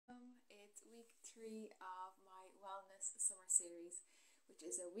3 of my Wellness Summer Series, which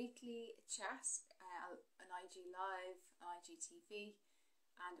is a weekly chat, an IG Live, an IGTV,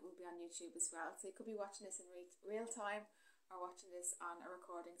 and it will be on YouTube as well. So you could be watching this in real time or watching this on a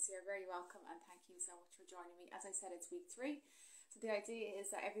recording. So you're very welcome, and thank you so much for joining me. As I said, it's week 3. So the idea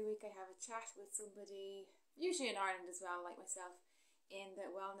is that every week I have a chat with somebody, usually in Ireland as well, like myself, in the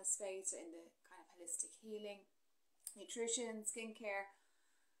wellness space, in the kind of holistic healing, nutrition, skincare,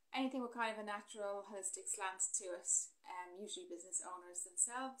 anything with kind of a natural holistic slant to it. Usually business owners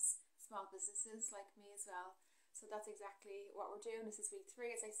themselves, small businesses like me as well. So that's exactly what we're doing. This is week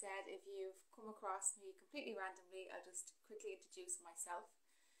 3. As I said, if you've come across me completely randomly, I'll just quickly introduce myself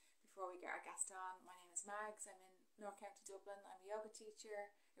before we get our guest on. My name is Mags. I'm in North County Dublin. I'm a yoga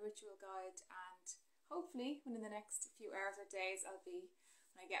teacher, a ritual guide, and hopefully within the next few hours or days when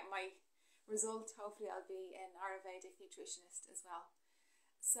I get my result, hopefully I'll be an Ayurvedic nutritionist as well.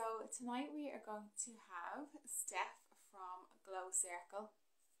 So tonight we are going to have Stef from Glow Cicle.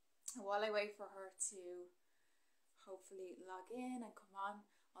 And while I wait for her to hopefully log in and come on,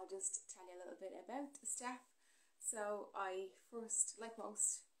 I'll just tell you a little bit about Stef. So I first, like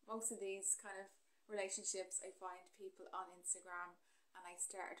most of these kind of relationships, I find people on Instagram, and I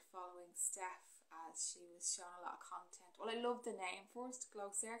started following Stef as she was showing a lot of content. Well, I loved the name first,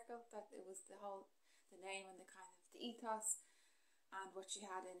 Glow Cicle, that it was the name and the kind of the ethos and what she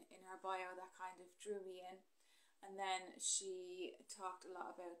had in her bio that kind of drew me in. And then she talked a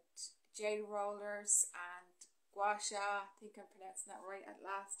lot about jade rollers and gua sha. I think I'm pronouncing that right at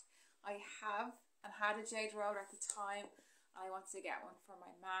last. I have and had a jade roller at the time. I wanted to get one for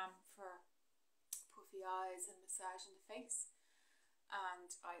my mum for puffy eyes and massage in the face.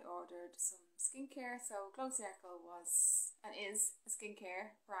 And I ordered some skincare. So Glow Cicle was and is a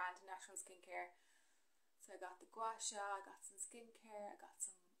skincare brand, natural skincare. So I got the gua sha, I got some skincare, I got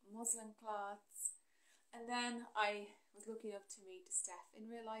some muslin cloths. And then I was lucky enough to meet Stef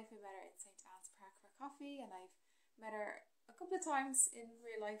in real life. I met her in St. Anne's Park for coffee, and I've met her a couple of times in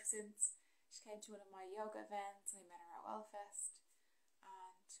real life since. She came to one of my yoga events, and I met her at Wellfest.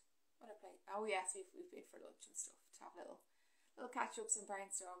 And what a place. Oh yes, we've been for lunch and stuff to have little catch-ups and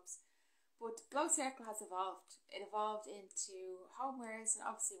brainstorms. But Glow Cicle has evolved. It evolved into homewares, and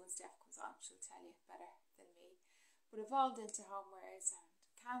obviously when Stef comes on, she'll tell you better than me. But evolved into homewares and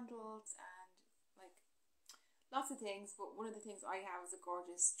candles and like lots of things. But one of the things I have is a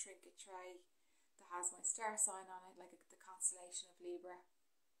gorgeous trinket tray that has my star sign on it, like the constellation of Libra.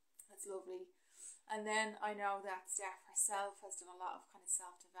 That's lovely. And then I know that Stef herself has done a lot of kind of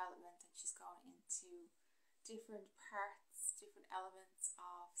self-development, and she's going into different parts, different elements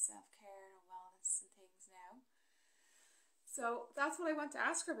of self-care and wellness and things now. So that's what I want to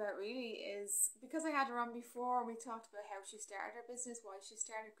ask her about really, is because I had her on before and we talked about how she started her business, why she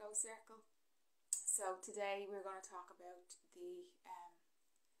started Glow Cicle. So today we're going to talk about the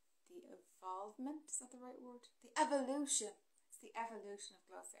evolvement, is that the right word? The evolution. It's the evolution of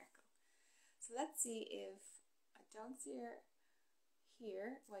Glow Cicle. So let's see if I don't see her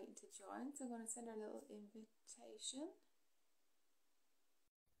here waiting to join. So I'm going to send her a little invitation.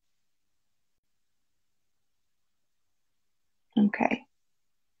 Okay.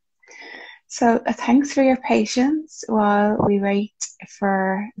 So thanks for your patience while we wait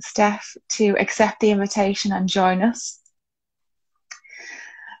for Stef to accept the invitation and join us.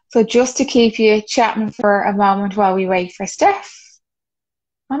 So just to keep you chatting for a moment while we wait for Stef,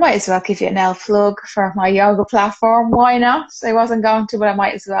 I might as well give you an L plug for my yoga platform. Why not? I wasn't going to, but I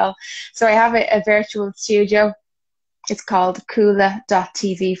might as well. So I have a virtual studio. It's called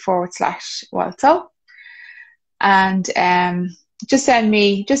kula.tv/Walto. And just send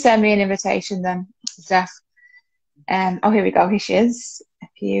me an invitation then, Stef. Oh, here we go. Here she is.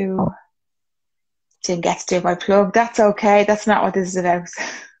 If you didn't get to do my plug, that's okay. That's not what this is about.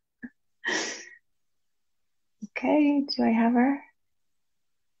 Okay, do I have her?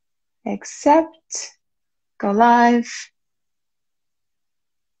 Accept. Go live.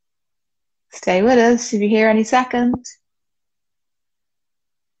 Stay with us. She'll be here any second.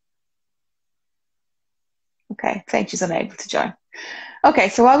 Okay, saying she's unable to join. Okay,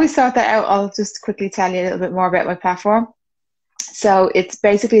 so while we sort that out, I'll just quickly tell you a little bit more about my platform. So it's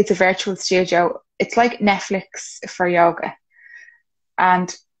a virtual studio. It's like Netflix for yoga.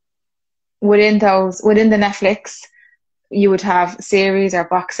 And within the Netflix, you would have series or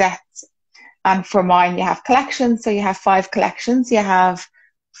box sets. And for mine, you have collections. So you have 5 collections. You have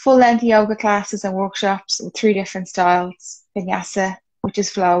full-length yoga classes and workshops with 3 different styles: vinyasa, which is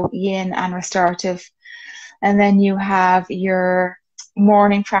flow, yin, and restorative. And then you have your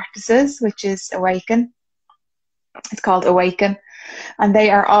morning practices, which is awaken. It's called Awaken. and they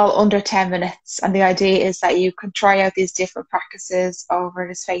are all under 10 minutes. And the idea is that you can try out these different practices over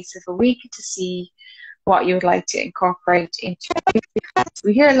the space of a week to see what you would like to incorporate into your life, because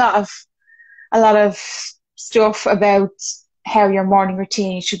we hear a lot of stuff about how your morning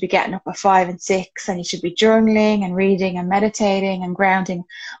routine, you should be getting up at 5 and 6, and you should be journaling and reading and meditating and grounding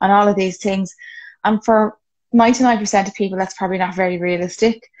and all of these things. And for 99% of people, that's probably not very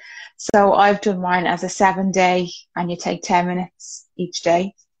realistic. So I've done mine as a 7-day, and you take 10 minutes each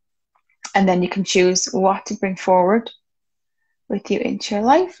day, and then you can choose what to bring forward with you into your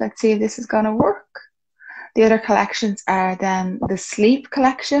life. Let's see if this is going to work. The other collections are then the Sleep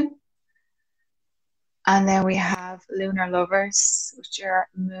collection. And then we have Lunar Lovers, which are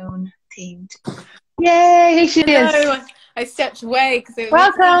moon themed. Yay, here she is. Hello. I stepped away because it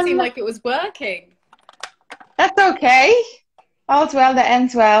Welcome. seemed like it was working. That's okay. All's well that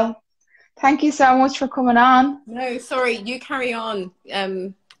ends well. Thank you so much for coming on. No, sorry, you carry on.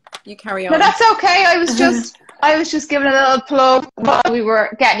 You carry on. No, that's okay. I was just giving a little plug while we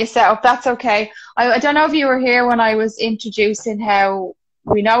were getting you set up. That's okay. I don't know if you were here when I was introducing how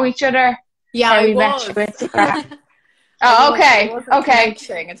we know each other. Yeah, I was. Oh, okay.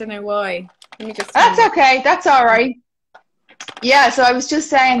 Okay. I don't know why. Let me just. That's okay. That's all right. Yeah. So I was just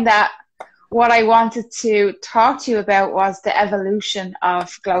saying that what I wanted to talk to you about was the evolution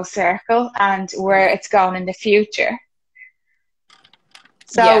of Glow Cicle and where it's going in the future.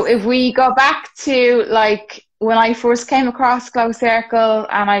 So if we go back to like when I first came across Glow Cicle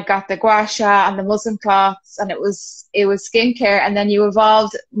and I got the gua sha and the muslin cloths, and it was skincare, and then you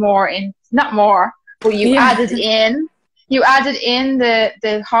evolved more in, not more, but you added in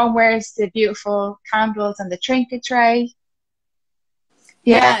the homewares, the beautiful candles and the trinket tray.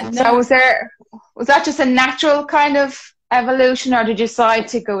 Yeah. No. So was that just a natural kind of evolution, or did you decide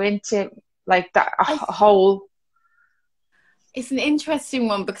to go into like that whole? It's an interesting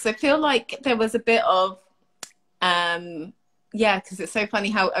one because I feel like there was a bit of because it's so funny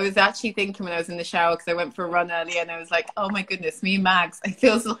how I was actually thinking when I was in the shower, because I went for a run earlier, and I was like, oh my goodness, me and Mags, it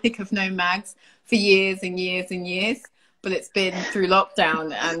feels like I've known Mags for years and years and years, but it's been through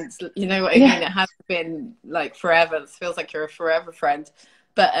lockdown, and you know what I mean, it has been like forever. It feels like you're a forever friend.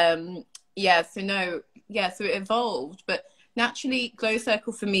 But so it evolved, but naturally Glow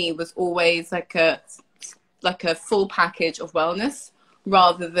Cicle for me was always like a full package of wellness,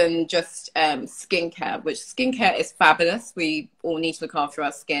 rather than just skincare, which skincare is fabulous. We all need to look after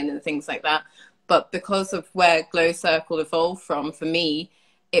our skin and things like that. But because of where Glow Cicle evolved from, for me,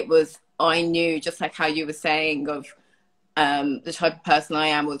 it was, I knew, just like how you were saying, of the type of person I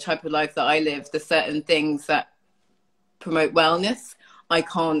am or the type of life that I live, the certain things that promote wellness, I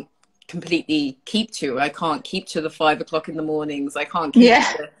can't completely keep to. I can't keep to the 5 o'clock in the mornings. I can't keep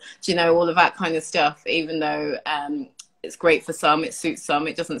to, all of that kind of stuff, even though it's great for some, it suits some,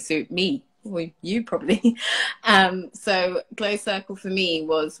 it doesn't suit me, or you probably. So Glow Cicle for me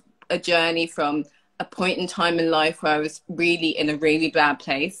was a journey from a point in time in life where I was really in a really bad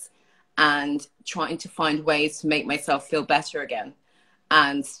place and trying to find ways to make myself feel better again.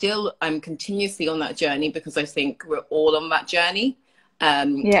 And still, I'm continuously on that journey, because I think we're all on that journey.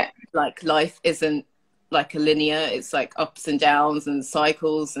 Like life isn't like a linear, it's like ups and downs and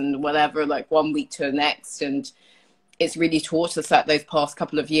cycles and whatever, like one week to the next. And it's really taught us that those past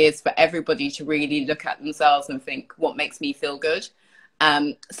couple of years for everybody to really look at themselves and think, what makes me feel good?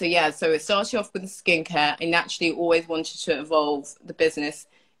 So it started off with skincare. I naturally always wanted to evolve the business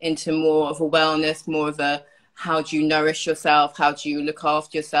into more of a wellness, more of a, how do you nourish yourself? How do you look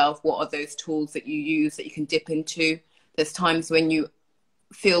after yourself? What are those tools that you use that you can dip into? There's times when you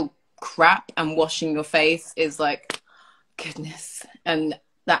feel crap and washing your face is like, goodness. And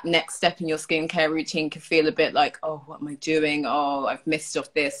that next step in your skincare routine can feel a bit like, oh, what am I doing? Oh, I've missed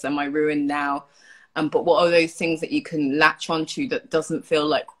off this. Am I ruined now? But what are those things that you can latch onto that doesn't feel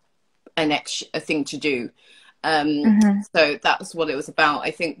like a thing to do? So that's what it was about.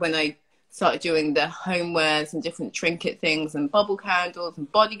 I think when I started doing the homewares and different trinket things and bubble candles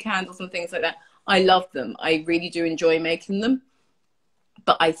and body candles and things like that, I love them. I really do enjoy making them.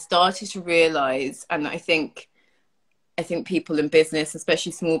 But I started to realize, and I think people in business,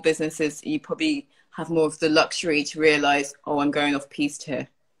 especially small businesses, you probably have more of the luxury to realize, oh, I'm going off piste here.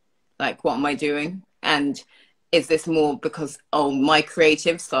 Like, what am I doing? And is this more because, oh, my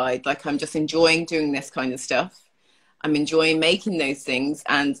creative side, like I'm just enjoying doing this kind of stuff. I'm enjoying making those things.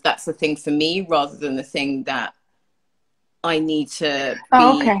 And that's the thing for me, rather than the thing that I need to be.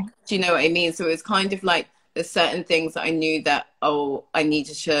 Oh, okay. Do you know what I mean? So it was kind of like, there's certain things that I knew that, oh, I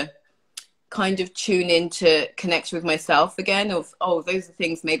needed to kind of tune in to connect with myself again, of, oh, those are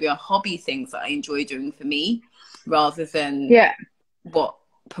things, maybe are hobby things that I enjoy doing for me, rather than what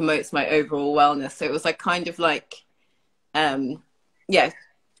promotes my overall wellness. So it was like kind of like, yeah,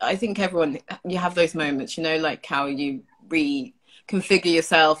 I think everyone, you have those moments, you know, like how you reconfigure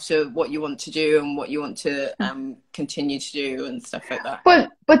yourself to what you want to do and what you want to continue to do and stuff like that.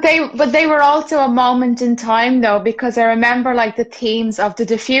 But they were also a moment in time though, because I remember like the themes of the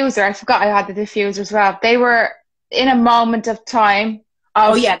diffuser. I forgot I had the diffuser as well. They were in a moment of time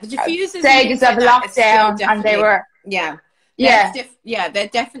of the diffusers stages of like lockdown, and they were they're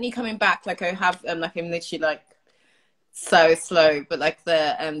definitely coming back. Like I have like I'm literally like so slow, but like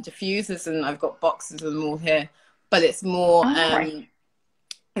the diffusers, and I've got boxes of them all here. But it's more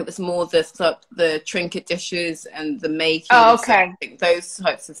it was more the trinket dishes and the making. Oh, okay. So those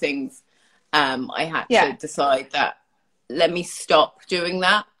types of things. I had to decide that let me stop doing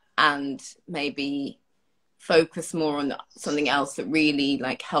that and maybe focus more on something else that really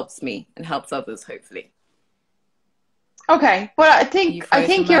like helps me and helps others, hopefully. Okay, well, I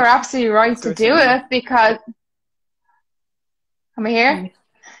think you're absolutely right to do it, because am I here? Can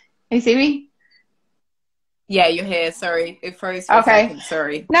you see me? Yeah, you're here. Sorry, it froze for a second.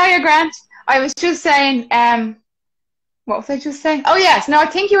 Sorry. No, you're grand. I was just saying. What was I just saying? Oh yes, no, I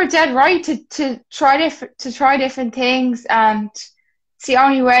think you were dead right to try different things, and it's the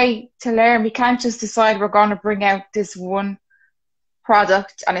only way to learn. We can't just decide we're going to bring out this one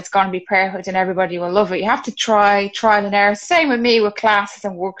product and it's going to be perfect and everybody will love it. You have to trial and error. Same with me with classes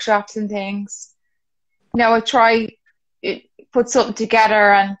and workshops and things. You know, put something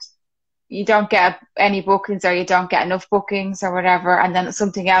together and you don't get any bookings, or you don't get enough bookings or whatever, and then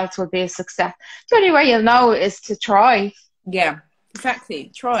something else will be a success. The only way you'll know is to try. Yeah,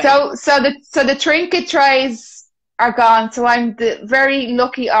 exactly. Try. So the trinket trays are gone. So I'm the very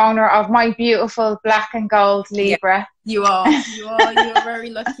lucky owner of my beautiful black and gold Libra. Yeah, you're a very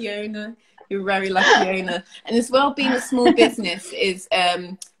lucky owner. You're a very lucky owner. And as well, being a small business is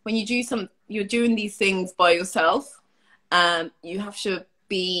when you do you're doing these things by yourself. You have to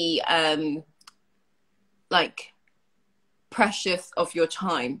be like precious of your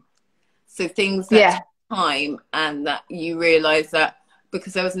time. So things that take time, and that you realize that,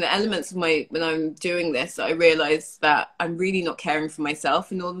 because there was an element of when I'm doing this, I realized that I'm really not caring for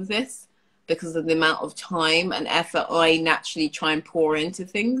myself in all of this, because of the amount of time and effort I naturally try and pour into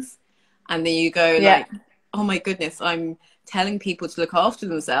things. And then you go like, oh my goodness, I'm telling people to look after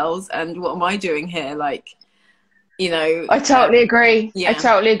themselves, and what am I doing here? Like, you know, I totally agree. I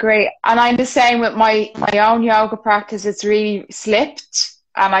totally agree. And I'm the same with my own yoga practice. It's really slipped,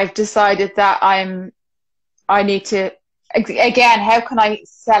 and I've decided that I need to, again, how can I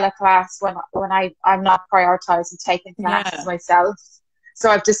sell a class when I'm not prioritizing taking classes myself? So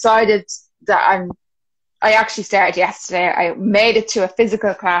I've decided that I actually started yesterday. I made it to a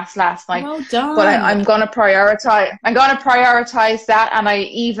physical class last night. Well done. But I'm going to prioritize. I'm going to prioritize that, and I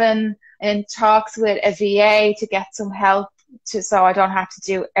even in talks with a VA to get some help so I don't have to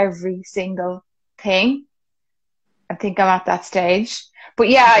do every single thing. I think I'm at that stage. But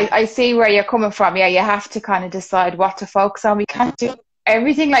yeah, I see where you're coming from. Yeah, you have to kind of decide what to focus on. We can't do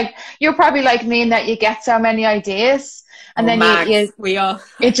everything. Like, you're probably like me in that you get so many ideas, and then we are.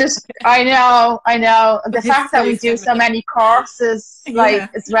 It just, I know. The fact that we do so many courses,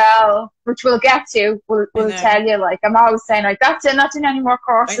 like as well, which we'll get to, we'll tell you. Like, I'm always saying, like, that's it, not doing any more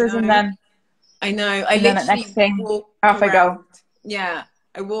courses, and then I literally next thing, off I go. Yeah.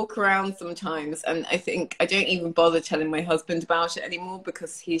 I walk around sometimes, and I think I don't even bother telling my husband about it anymore,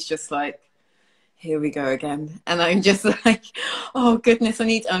 because he's just like, here we go again. And I'm just like, oh goodness,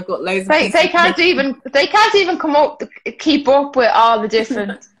 I've got loads of they can't even keep up with all the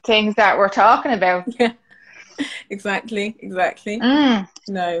different things that we're talking about. Yeah, exactly.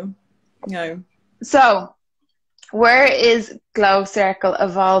 No. So where is Glow Cicle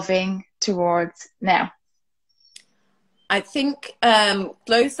evolving towards now? I think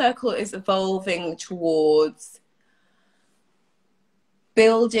Glow Cicle is evolving towards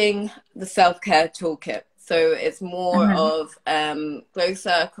building the self-care toolkit. So it's more of Glow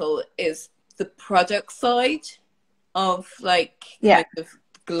Cicle is the product side of like kind of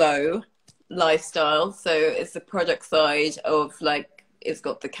Glow lifestyle. So it's the product side of like, it's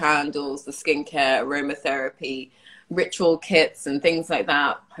got the candles, the skincare, aromatherapy, ritual kits and things like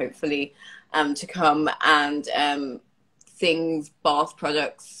that, hopefully to come, and things, bath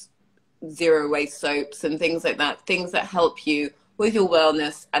products, zero waste soaps and things like that, things that help you with your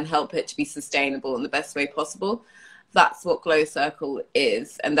wellness and help it to be sustainable in the best way possible. That's what Glow Cicle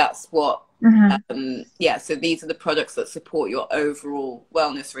is, and that's what so these are the products that support your overall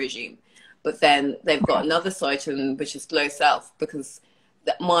wellness regime. But then they've got another side to them, which is Glow Self, because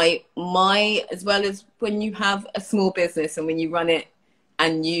that my as well as when you have a small business and when you run it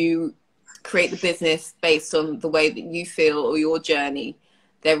and you create the business based on the way that you feel or your journey,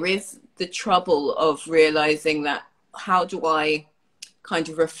 there is the trouble of realizing that how do I kind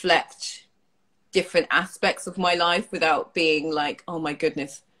of reflect different aspects of my life without being like, oh my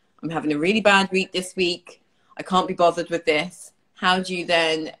goodness, I'm having a really bad week this week, I can't be bothered with this. How do you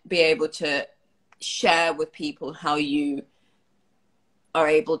then be able to share with people how you are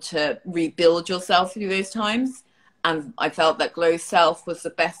able to rebuild yourself through those times? And I felt that Glow Self was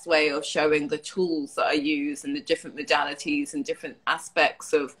the best way of showing the tools that I use and the different modalities and different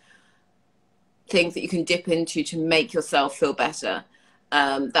aspects of things that you can dip into to make yourself feel better.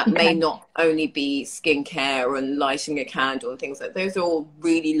 That may not only be skincare and lighting a candle and things like those are all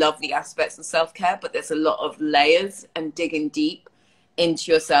really lovely aspects of self-care, but there's a lot of layers and digging deep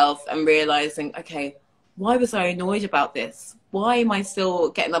into yourself and realizing, okay, why was I annoyed about this? Why am I still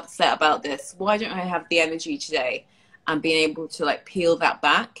getting upset about this? Why don't I have the energy today? And being able to like peel that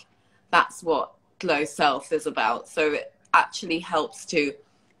back, that's what Glow Self is about. So it actually helps to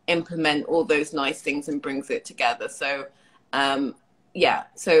implement all those nice things and brings it together. So yeah,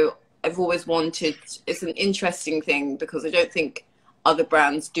 so I've always wanted, it's an interesting thing because I don't think other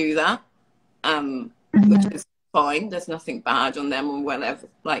brands do that, which is fine. There's nothing bad on them or whatever.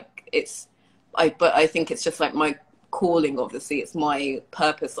 Like but I think it's just like my calling, obviously. It's my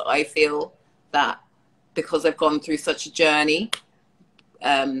purpose that I feel that because I've gone through such a journey,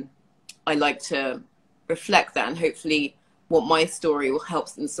 I like to reflect that and hopefully what my story will help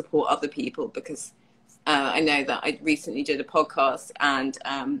and support other people because I know that I recently did a podcast and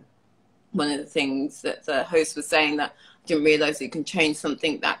one of the things that the host was saying that I didn't realize that you can change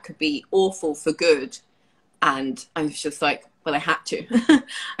something that could be awful for good. And I was just like, well, I had to.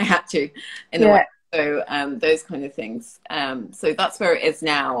 I had to in a way. So those kind of things. So that's where it is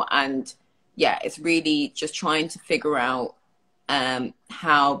now. And yeah, it's really just trying to figure out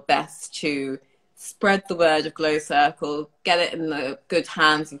how best to spread the word of Glow Cicle, get it in the good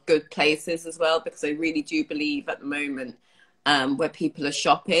hands of good places as well, because I really do believe at the moment where people are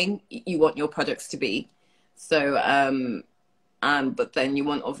shopping, you want your products to be. So, but then you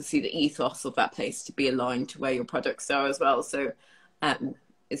want obviously the ethos of that place to be aligned to where your products are as well. So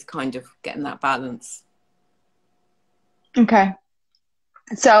it's kind of getting that balance. Okay.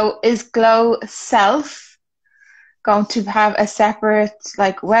 So is Glow Self going to have a separate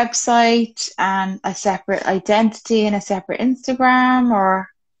like website and a separate identity and a separate Instagram, or?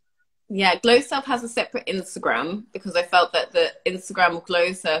 Yeah, Glow Self has a separate Instagram because I felt that the Instagram of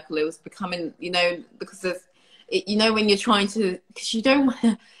Glow Cicle, it was becoming, you know, because of it, you know, when you're trying to, because you don't want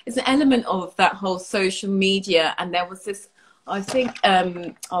to, it's an element of that whole social media. And there was this, I think,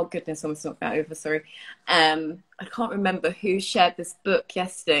 oh goodness, I almost knocked that over, sorry. I can't remember who shared this book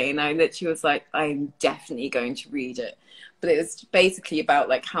yesterday, and I literally was like, I'm definitely going to read it. But it was basically about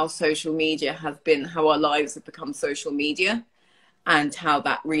like how social media has been, how our lives have become social media and how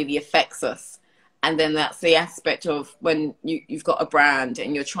that really affects us. And then that's the aspect of when you've got a brand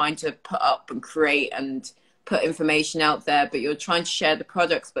and you're trying to put up and create and put information out there, but you're trying to share the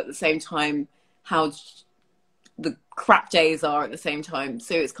products, but at the same time, how the crap days are at the same time.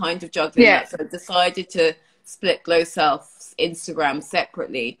 So it's kind of juggling that. So I decided to split Glow Self's Instagram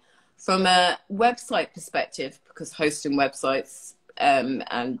separately from a website perspective, because hosting websites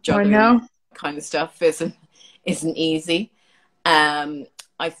and juggling that kind of stuff isn't easy.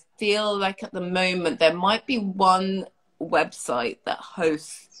 I feel like at the moment there might be one website that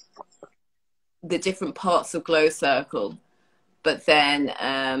hosts the different parts of Glow Cicle, but then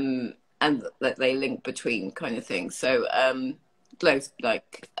and that they link between kind of thing. So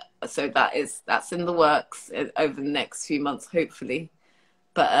so that's in the works over the next few months, hopefully.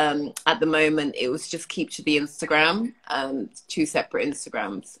 But at the moment, it was just keep to the Instagram, two separate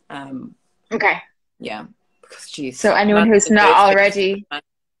Instagrams. Okay. Yeah. Because, geez, so anyone who's not already,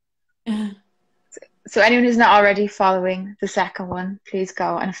 following the second one, please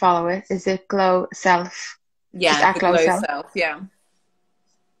go and follow it. Is it Glow Self? Yeah, the Glow Self. Yeah.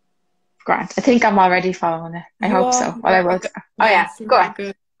 Grant. I think I'm already following it. I hope so. Well, I will. Oh yeah, go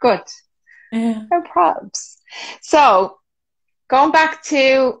on. Good. Yeah. No problems. So, going back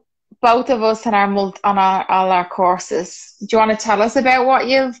to both of us and all our courses, do you want to tell us about what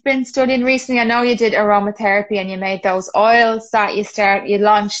you've been studying recently? I know you did aromatherapy and you made those oils that you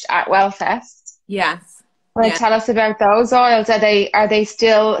launched at Wellfest. Yes. Want to tell us about those oils? Are they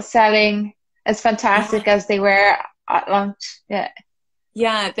still selling as fantastic as they were at launch? Yeah.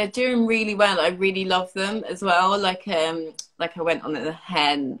 Yeah, they're doing really well. I really love them as well. Like like I went on a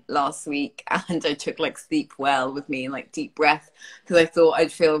hen last week, and I took like Sleep Well with me and like deep breath, because I thought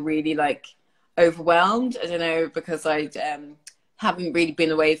I'd feel really like overwhelmed. I don't know, because I haven't really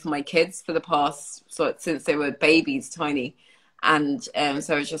been away from my kids for the past, since they were babies, tiny. And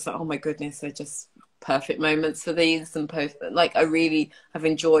so I was just like, oh my goodness, they're just perfect moments for these. And like I really have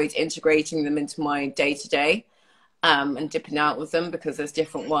enjoyed integrating them into my day to day, and dipping out with them, because there's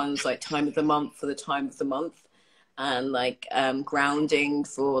different ones, like time of the month for the time of the month, and like grounding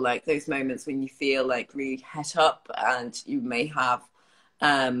for like those moments when you feel like really het up and you may have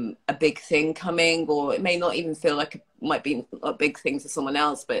a big thing coming, or it may not even feel like it might be a big thing to someone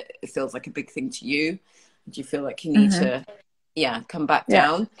else, but it feels like a big thing to you. Do you feel like you need to come back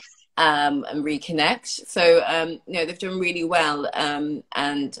down and reconnect? So they've done really well,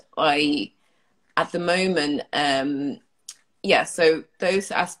 and I at the moment so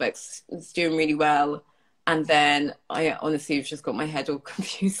those aspects is doing really well. And then I honestly have just got my head all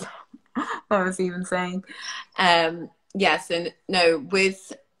confused what I was even saying. Yes, and no,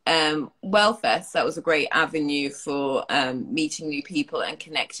 with Wellfest, that was a great avenue for meeting new people and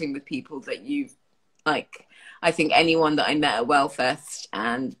connecting with people that you've, like, I think anyone that I met at Wellfest,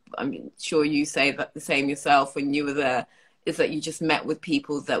 and I'm sure you say that the same yourself when you were there, is that you just met with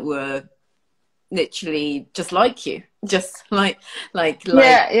people that were literally just like you, just like you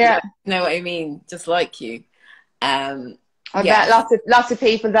know what I mean, just like you. I met lots of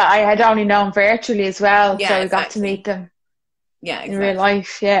people that I had only known virtually as well, so I got to meet them in real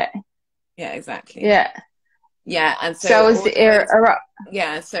life. Exactly. And so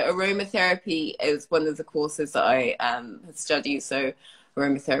aromatherapy is one of the courses that I have studied. So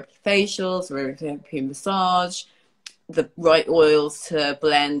aromatherapy facials, aromatherapy massage, the right oils to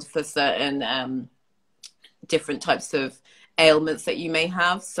blend for certain different types of ailments that you may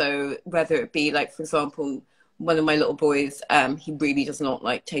have. So whether it be, like, for example, one of my little boys, he really does not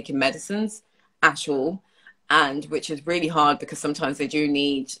like taking medicines at all, and which is really hard, because sometimes they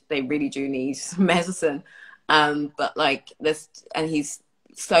really do need some medicine, but like this, and he's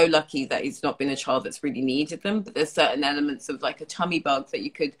so lucky that he's not been a child that's really needed them. But there's certain elements of like a tummy bug that you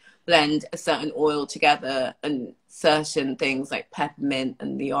could blend a certain oil together, and certain things like peppermint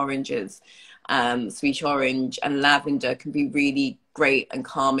and the oranges, sweet orange and lavender, can be really great and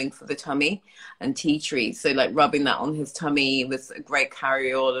calming for the tummy, and tea tree. So like rubbing that on his tummy with a great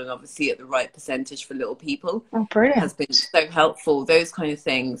carriol, and obviously at the right percentage for little people, has been so helpful. Those kind of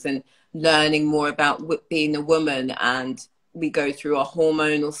things, and learning more about being a woman, and we go through our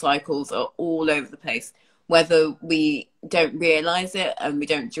hormonal cycles are all over the place. Whether we don't realize it and we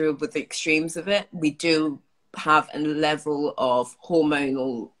don't deal with the extremes of it, we do have a level of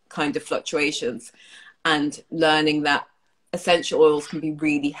hormonal kind of fluctuations, and learning that essential oils can be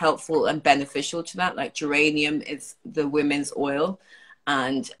really helpful and beneficial to that. Like geranium is the women's oil,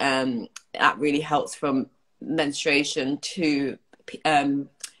 and that really helps from menstruation to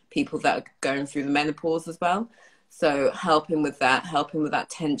people that are going through the menopause as well. So helping with that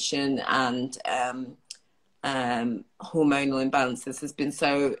tension and hormonal imbalances it's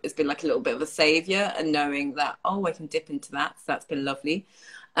been like a little bit of a savior, and knowing that, oh, I can dip into that. So that's been lovely.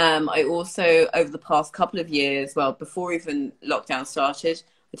 I also, over the past couple of years, well, before even lockdown started,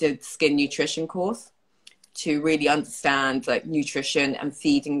 I did a skin nutrition course to really understand like nutrition and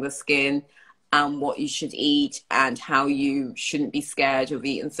feeding the skin, and what you should eat, and how you shouldn't be scared of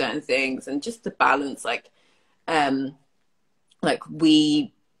eating certain things, and just the balance,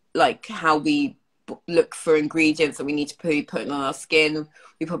 how we look for ingredients that we need to be putting on our skin.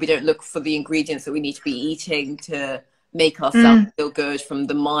 We probably don't look for the ingredients that we need to be eating to make ourselves feel good, from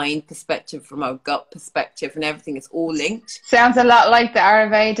the mind perspective, from our gut perspective, and everything is all linked. Sounds a lot like the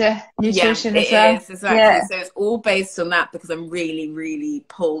Ayurveda nutrition as well. It is, exactly. So it's all based on that, because I'm really, really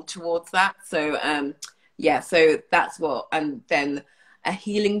pulled towards that. So so that's what, and then a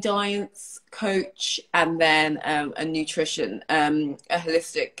healing diets coach, and then a nutrition, a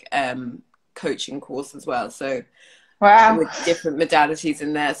holistic coaching course as well. So with different modalities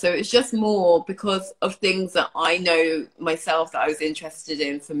in there. So it's just more because of things that I know myself that I was interested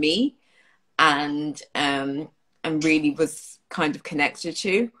in for me, and really was kind of connected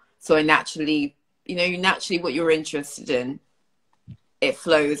to. So I naturally what you're interested in, it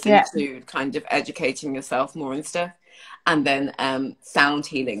flows into kind of educating yourself more and stuff. And then sound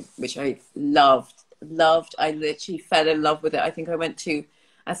healing, which I loved. I literally fell in love with it. I think I went to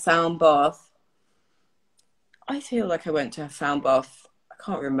a sound bath. I feel like I went to a sound bath. I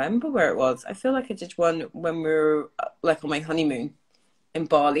can't remember where it was. I feel like I did one when we were like on my honeymoon in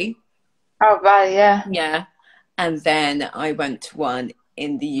Bali. Oh, Bali, yeah. Yeah. And then I went to one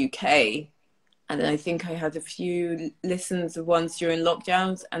in the UK, And I think I had a few listens of ones during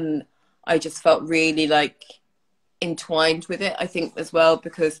lockdowns, and I just felt really like entwined with it. I think as well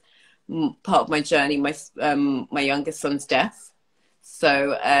because part of my journey, my youngest son's deaf,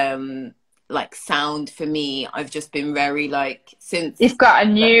 so like sound for me, I've just been very like since You've got a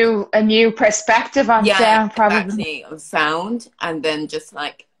new perspective on sound, probably. exactly, of sound, and then just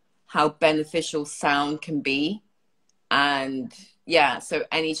like how beneficial sound can be. And yeah, so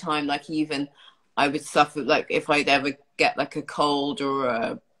anytime, like even I would suffer, like if I'd ever get like a cold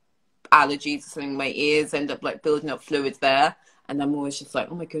or allergies or something, my ears end up like building up fluids there, and I'm always just like,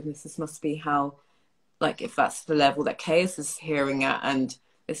 oh my goodness, this must be how, like if that's the level that Chaos is hearing at, and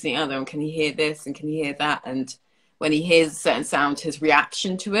this and the other, and can he hear this and can he hear that? And when he hears a certain sound, his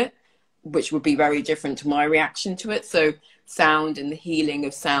reaction to it, which would be very different to my reaction to it. So sound and the healing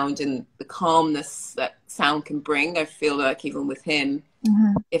of sound and the calmness that sound can bring, I feel like even with him,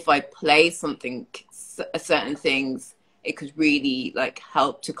 if I play something, certain things, it could really like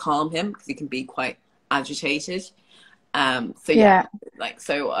help to calm him because he can be quite agitated. So yeah, like,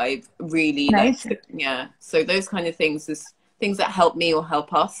 so I've really nice. like, yeah, so those kind of things is things that help me or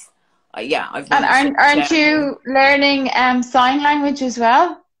help us. Yeah, I've and aren't you learning sign language as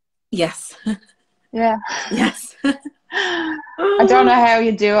well? Yes. Yeah. Yes. I don't know how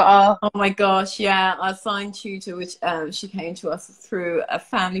you do it all. Oh my gosh, yeah. Our sign tutor, which she came to us through a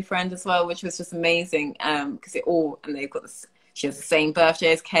family friend as well, which was just amazing. Because and they've got this, she has the same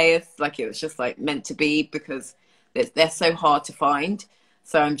birthday as Chaos. Like it was just like meant to be because they're so hard to find.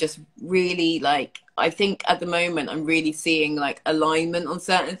 So I'm just really like, I think at the moment I'm really seeing like alignment on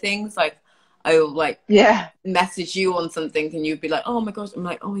certain things. Like I will like message you on something and you'd be like, oh my gosh. I'm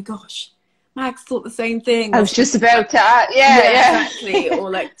like, oh my gosh, Max thought the same thing. I was just about to yeah, exactly. Or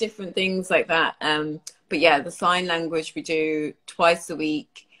like different things like that. But yeah, the sign language we do twice a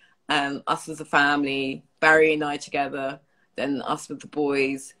week, us as a family, Barry and I together, then us with the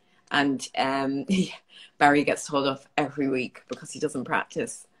boys. And Barry gets told off every week because he doesn't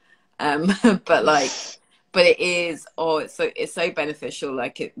practice. But it is, it's so beneficial.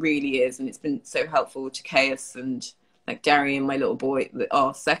 Like it really is. And it's been so helpful to Chaos and like Darian, my little boy,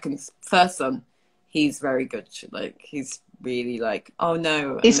 our first son. He's very good. Like he's really like, oh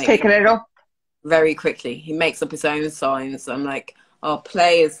no. He's picking it up very quickly. He makes up his own signs. I'm like, oh,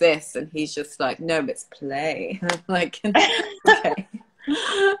 play is this. And he's just like, no, it's play. Like, okay.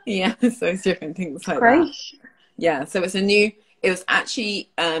 Yeah, so it's different things like that. Yeah, so it was actually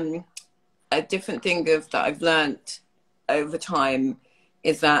a different thing that I've learned over time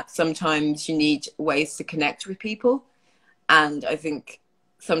is that sometimes you need ways to connect with people. And I think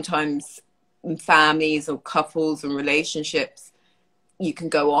sometimes in families or couples and relationships, you can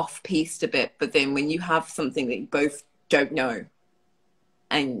go off piste a bit. But then when you have something that you both don't know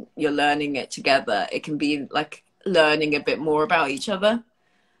and you're learning it together, it can be like learning a bit more about each other.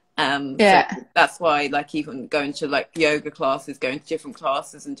 So that's why like even going to like yoga classes, going to different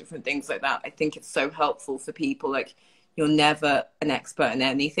classes and different things like that, I think it's so helpful for people. Like you're never an expert in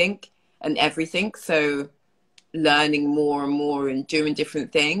anything and everything, so learning more and more and doing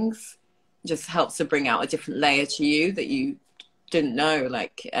different things just helps to bring out a different layer to you that you didn't know,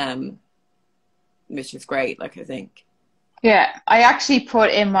 like which is great. Like I think I actually put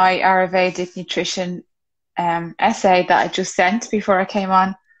in my Ayurvedic nutrition essay that I just sent before I came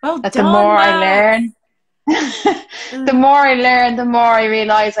on. That the more I learn, the more I learn, the more I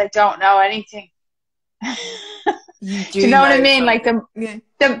realize I don't know anything. Do you know what I mean? Like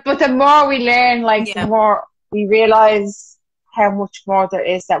but the more we learn, like the more we realize how much more there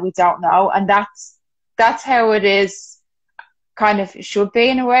is that we don't know, and that's how it is. Kind of should be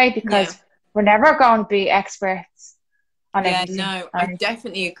in a way because we're never going to be experts on everything. No, I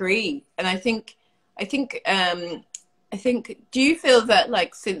definitely agree, and I think. Do you feel that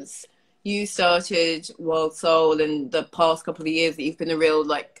like since you started Wild Soul in the past couple of years that you've been a real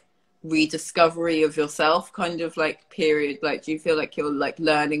like rediscovery of yourself kind of like period? Like do you feel like you're like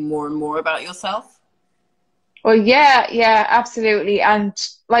learning more and more about yourself? Well, yeah, absolutely. And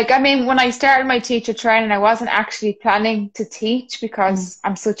like, I mean, when I started my teacher training, I wasn't actually planning to teach because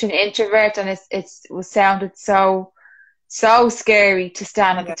I'm such an introvert, and it sounded so scary to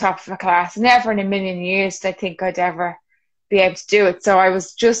stand at the top of a class. Never in a million years did I think I'd ever be able to do it. So I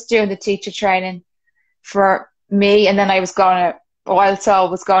was just doing the teacher training for me, and then Wild Soul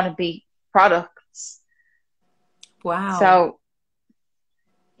was going to be products. Wow. So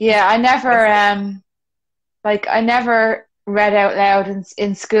yeah, I never read out loud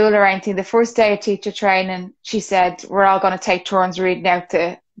in school or anything. The first day of teacher training, she said, we're all going to take turns reading out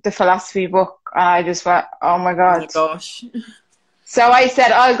the philosophy book. And I just went, oh my God. Oh my gosh. So I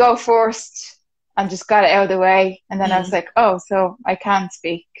said, I'll go first. and just got it out of the way. And then I was like, oh, so I can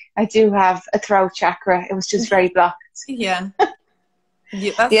speak. I do have a throat chakra. It was just very blocked. Yeah.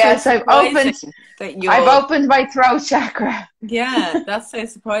 That's Yeah, so so I've opened my throat chakra. Yeah, that's so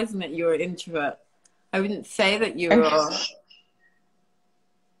surprising that you're an introvert. I wouldn't say that you are.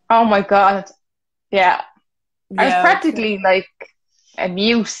 Oh my God. Yeah. I was Yeah, practically like a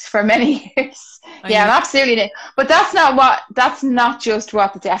mute for many years. I Yeah, know. absolutely. But that's not just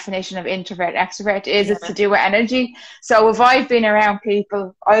what the definition of introvert extrovert is. Yeah. It's to do with energy. So if I've been around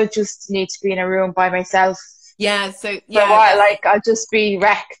people, I'll just need to be in a room by myself Yeah, so for a while. Like, I'll just be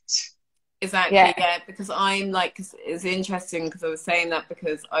wrecked. exactly, yeah, because I'm like, 'cause it's interesting because I was saying that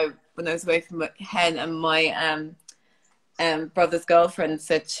because when I was away from Hen, and my brother's girlfriend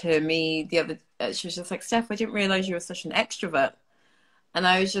said to me the other, she was just like, Steph, I didn't realize you were such an extrovert. And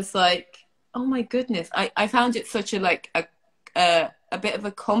I was just like, oh my goodness. I found it such a bit of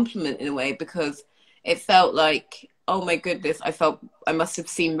a compliment in a way, because it felt like, oh my goodness, I felt I must have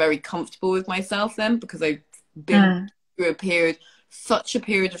seemed very comfortable with myself then, because I've been through such a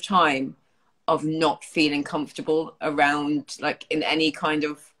period of time of not feeling comfortable around, like, in any kind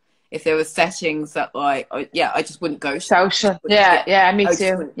of, if there were settings that I just wouldn't go to social. Yeah, me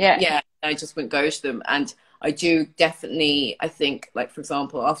too. Yeah, I just wouldn't go to them. And I do definitely, I think, like, for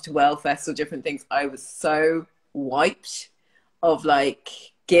example, after Wellfest or different things, I was so wiped of like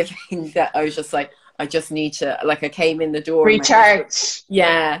giving that I was just like, I just need to, like, I came in the door. Recharge.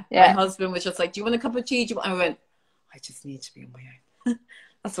 My husband was just like, do you want a cup of tea? I went, I just need to be on my own.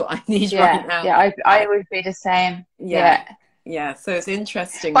 That's what I need right now. Yeah, I would be the same. Yeah, so it's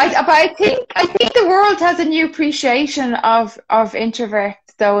interesting. But I think the world has a new appreciation of introverts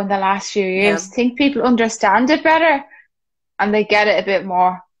though in the last few years. I think people understand it better and they get it a bit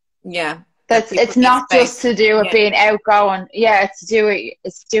more. Yeah. It's not just to do with being outgoing. Yeah, it's to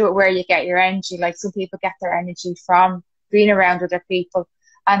do it where you get your energy. Like, some people get their energy from being around other people.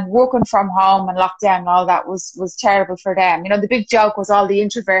 And working from home and lockdown and all that was terrible for them. You know, the big joke was all the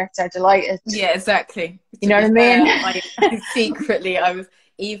introverts are delighted. Yeah, exactly. You know what I mean? Secretly, I was,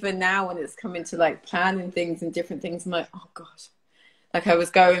 even now when it's coming to like planning things and different things, I'm like, oh God. Like, I was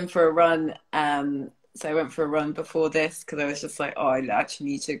going for a run. So I went for a run before this because I was just like, oh, I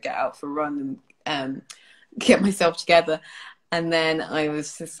actually need to get out for a run and get myself together. And then I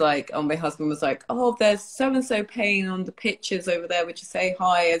was just like, oh, my husband was like, oh, there's so-and-so paying on the pictures over there. Would you say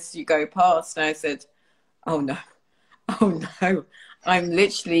hi as you go past? And I said, oh, no. I'm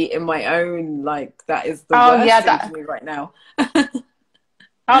literally in my own, like, that is the worst thing for me right now.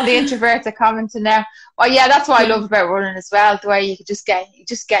 All the introverts are commenting now. Well, yeah, that's what I love about running as well. The way you just get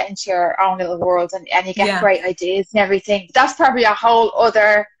into your own little world and you get great ideas and everything. That's probably a whole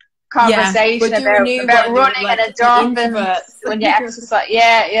other conversation about running and endorphins when you exercise.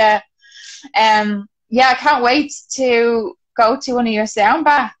 Yeah. I can't wait to go to one of your sound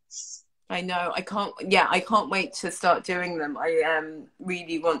baths. I know. I can't wait to start doing them. I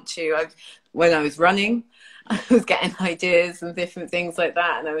really want to. When I was running, I was getting ideas and different things like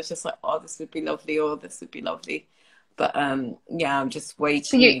that, and I was just like, oh, this would be lovely, or this would be lovely. But I'm just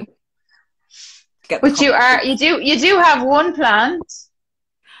waiting. But you do have one planned.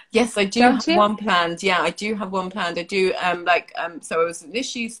 Yes, I do have one planned. Yeah, I do have one planned. I do so I was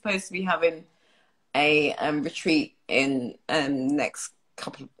initially supposed to be having a retreat in next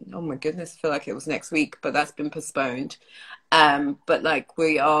couple, oh my goodness, I feel like it was next week, but that's been postponed. But like,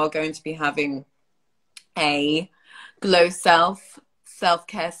 we are going to be having a Glow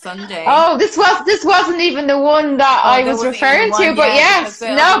self-care Sunday. Oh, this wasn't even the one that I was referring to, but yes.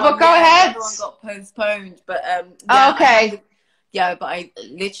 But go ahead. The other one got postponed, but okay. But I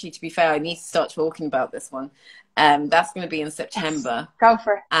literally, to be fair, I need to start talking about this one. That's going to be in September. Go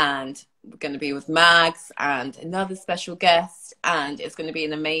for it. And we're going to be with Mags and another special guest, and it's going to be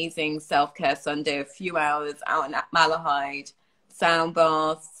an amazing self-care Sunday, a few hours out in Malahide, sound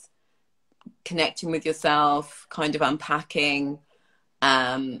baths, connecting with yourself, kind of unpacking,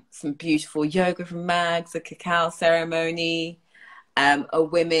 some beautiful yoga from Mags, a cacao ceremony, a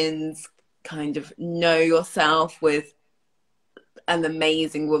women's kind of know yourself with an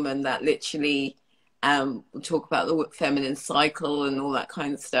amazing woman that literally we'll talk about the feminine cycle and all that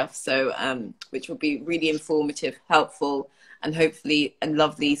kind of stuff. So which will be really informative, helpful, and hopefully a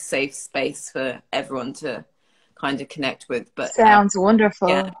lovely safe space for everyone to kind of connect with. But sounds wonderful.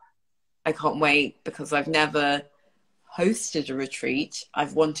 Yeah, I can't wait, because I've never hosted a retreat.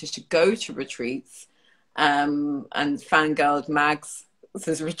 I've wanted to go to retreats and fangirled Mags'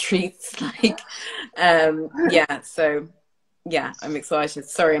 retreats, like so yeah, I'm excited.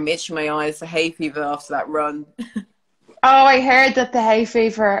 Sorry, I'm itching my eyes for hay fever after that run. Oh, I heard that the hay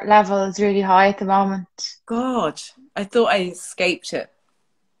fever level is really high at the moment. God, I thought I escaped it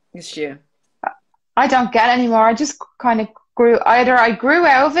this year. I don't get it anymore. I just kind of either I grew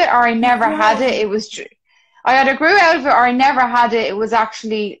out of it or I never had it. Yeah. I either grew out of it or I never had it. It was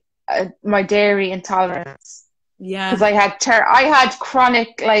actually my dairy intolerance. Because Yeah. I had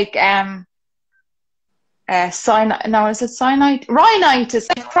chronic like rhinitis,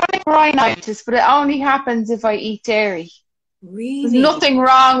 like chronic rhinitis, but it only happens if I eat dairy. There's Really? nothing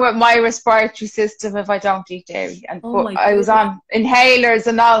wrong with my respiratory system if I don't eat dairy. Oh But my I was goodness. on inhalers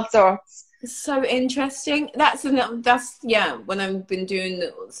and all sorts. It's so interesting. Yeah, when I've been doing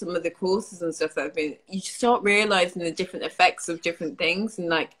some of the courses and stuff that I've been, you start realizing the different effects of different things and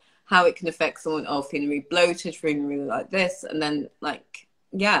like how it can affect someone, oh, feeling really bloated, feeling really like this, and then like,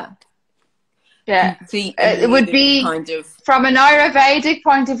 yeah, Yeah. complete It would immune be, kind of, from an Ayurvedic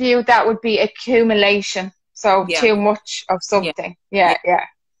point of view, that would be accumulation. So yeah, too much of yeah, something. yeah. Yeah, yeah.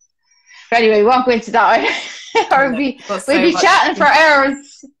 But anyway, we won't go into that. I Or know. Got we'd so be much. chatting for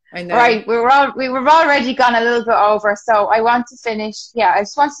hours. I know. Right, we were already gone a little bit over, so I want to finish. Yeah, I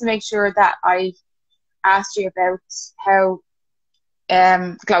just wanted to make sure that I asked you about how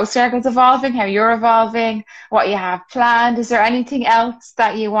Glow Circle's evolving, how you're evolving, what you have planned. Is there anything else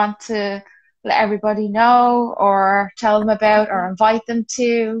that you want to let everybody know or tell them about or invite them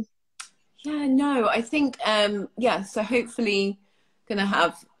to? Yeah, no, I think, yeah, so hopefully going to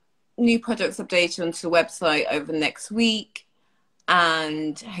have new products updated onto the website over the next week,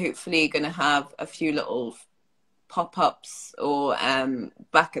 and hopefully going to have a few little pop-ups or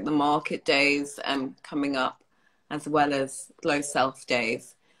back at the market days coming up, as well as Glow Self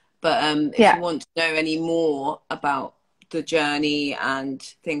days. But if you Yeah, want to know any more about the journey and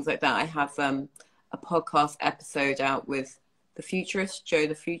things like that, I have a podcast episode out with the futurist, Joe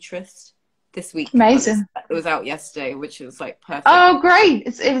the Futurist, this week. Well, amazing. it was out yesterday, which was like perfect. Oh, great.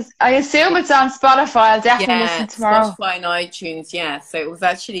 I assume it's on Spotify. I'll definitely Yeah, listen tomorrow. Spotify and iTunes. Yeah, so it was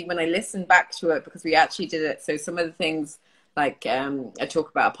actually when I listened back to it, because we actually did it. So some of the things like I talk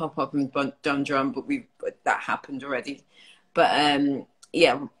about a pop up and Dundrum, but that happened already. But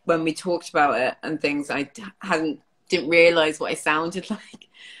yeah, when we talked about it and things, I didn't realize what I sounded like.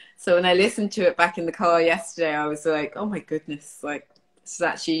 So when I listened to it back in the car yesterday, I was like, oh my goodness, like this is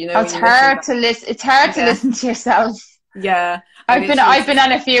actually, you know, Oh, when you listen back, it's hard to yeah, listen to yourself. yeah, I've been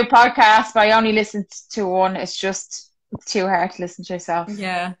on a few podcasts, but I only listened to one. It's too hard to listen to yourself.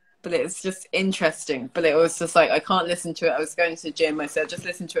 yeah, but it's just interesting. But it was just like, I can't listen to it. I was going to the gym. I said, just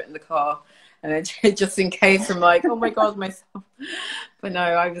listen to it in the car. And then just in case I'm like, oh my God, myself. But no,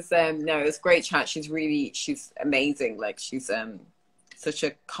 I was, no, it was a great chat. She's amazing. Like she's such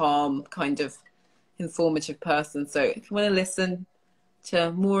a calm, kind of informative person. So if you want to listen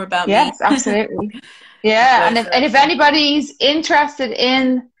to more about me. Yes, absolutely. Yeah, and if anybody's interested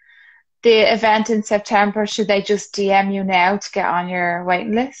in the event in September, should they just DM you now to get on your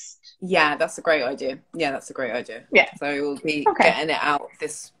waiting list? Yeah, that's a great idea. Yeah, that's a great idea. Yeah. So we'll be Okay. getting it out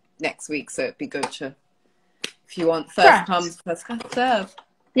this next week. So it'd be good to, if you want, first come, first serve.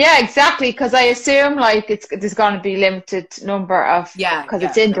 Yeah, exactly. Because I assume like there's going to be limited number of, because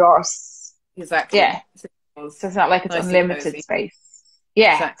it's indoors. Exactly. Yeah. So it's not like it's nice unlimited space.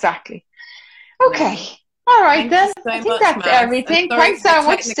 Yeah, exactly. Okay. Yeah. All right, Thank then. you so I think much, that's Max. everything. Thanks For so the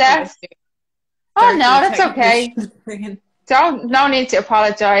much, technical Steph. issue. Oh, Sorry no, for the that's technical okay. issue. No need to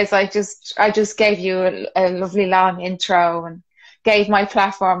apologize. I just gave you a lovely long intro and gave my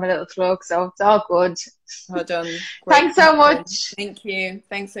platform a little plug, so it's all good. Well done. Great. Thanks so much. Thank you.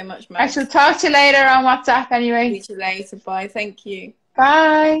 Thanks so much, I Max. shall talk to you later on WhatsApp anyway. See you later. Bye. Thank you.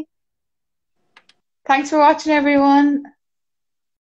 Bye. Thanks for watching, everyone.